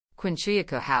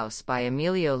Quinchuyaku House by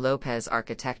Emilio López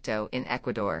Arquitecto in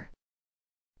Ecuador.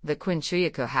 The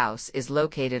Quinchuyaku House is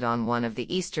located on one of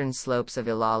the eastern slopes of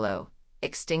Ilaló,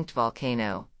 extinct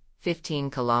volcano,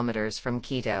 15 kilometers from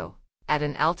Quito, at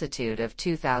an altitude of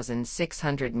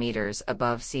 2,600 meters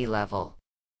above sea level.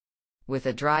 With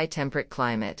a dry temperate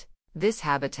climate, this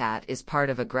habitat is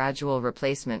part of a gradual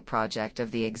replacement project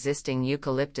of the existing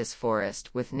eucalyptus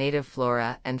forest with native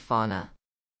flora and fauna.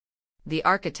 The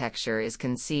architecture is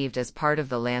conceived as part of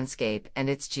the landscape and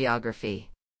its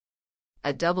geography.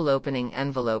 A double opening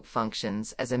envelope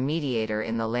functions as a mediator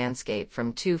in the landscape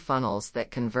from two funnels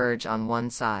that converge on one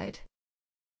side.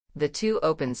 The two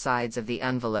open sides of the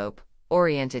envelope,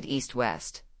 oriented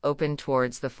east-west, open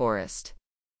towards the forest.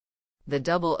 The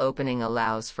double opening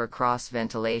allows for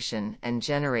cross-ventilation and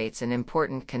generates an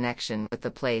important connection with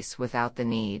the place without the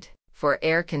need for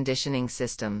air conditioning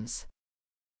systems.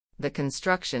 The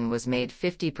construction was made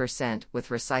 50% with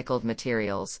recycled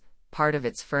materials, part of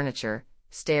its furniture,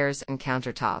 stairs and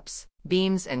countertops,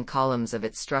 beams and columns of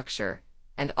its structure,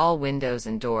 and all windows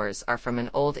and doors are from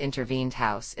an old intervened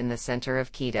house in the center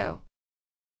of Quito.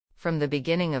 From the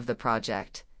beginning of the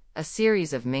project, a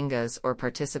series of mingas or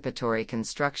participatory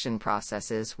construction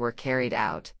processes were carried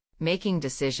out, making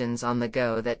decisions on the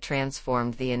go that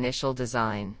transformed the initial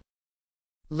design.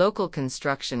 Local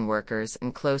construction workers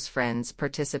and close friends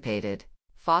participated,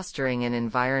 fostering an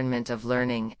environment of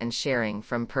learning and sharing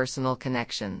from personal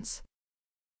connections.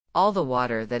 All the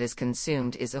water that is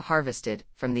consumed is harvested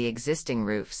from the existing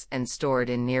roofs and stored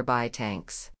in nearby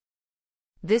tanks.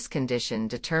 This condition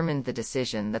determined the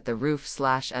decision that the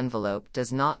roof/envelope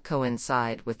does not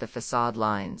coincide with the facade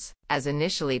lines, as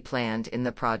initially planned in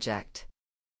the project.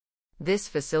 This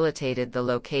facilitated the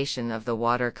location of the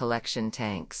water collection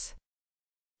tanks.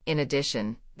 In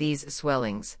addition, these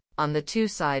swellings on the two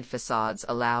side facades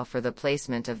allow for the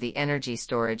placement of the energy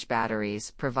storage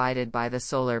batteries provided by the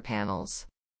solar panels.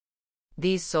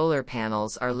 These solar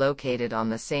panels are located on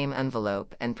the same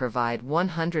envelope and provide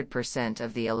 100%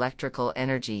 of the electrical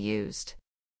energy used.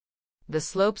 The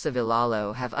slopes of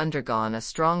Ilaló have undergone a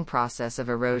strong process of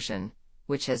erosion,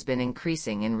 which has been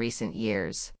increasing in recent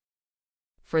years.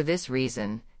 For this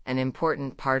reason, an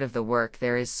important part of the work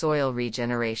there is soil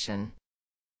regeneration.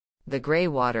 The gray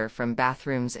water from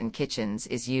bathrooms and kitchens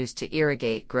is used to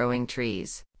irrigate growing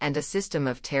trees, and a system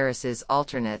of terraces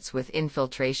alternates with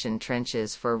infiltration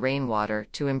trenches for rainwater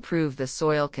to improve the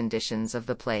soil conditions of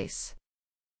the place.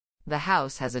 The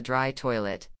house has a dry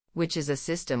toilet, which is a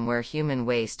system where human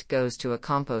waste goes to a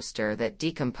composter that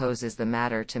decomposes the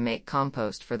matter to make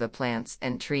compost for the plants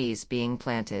and trees being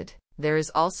planted. There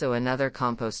is also another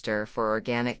composter for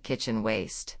organic kitchen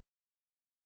waste.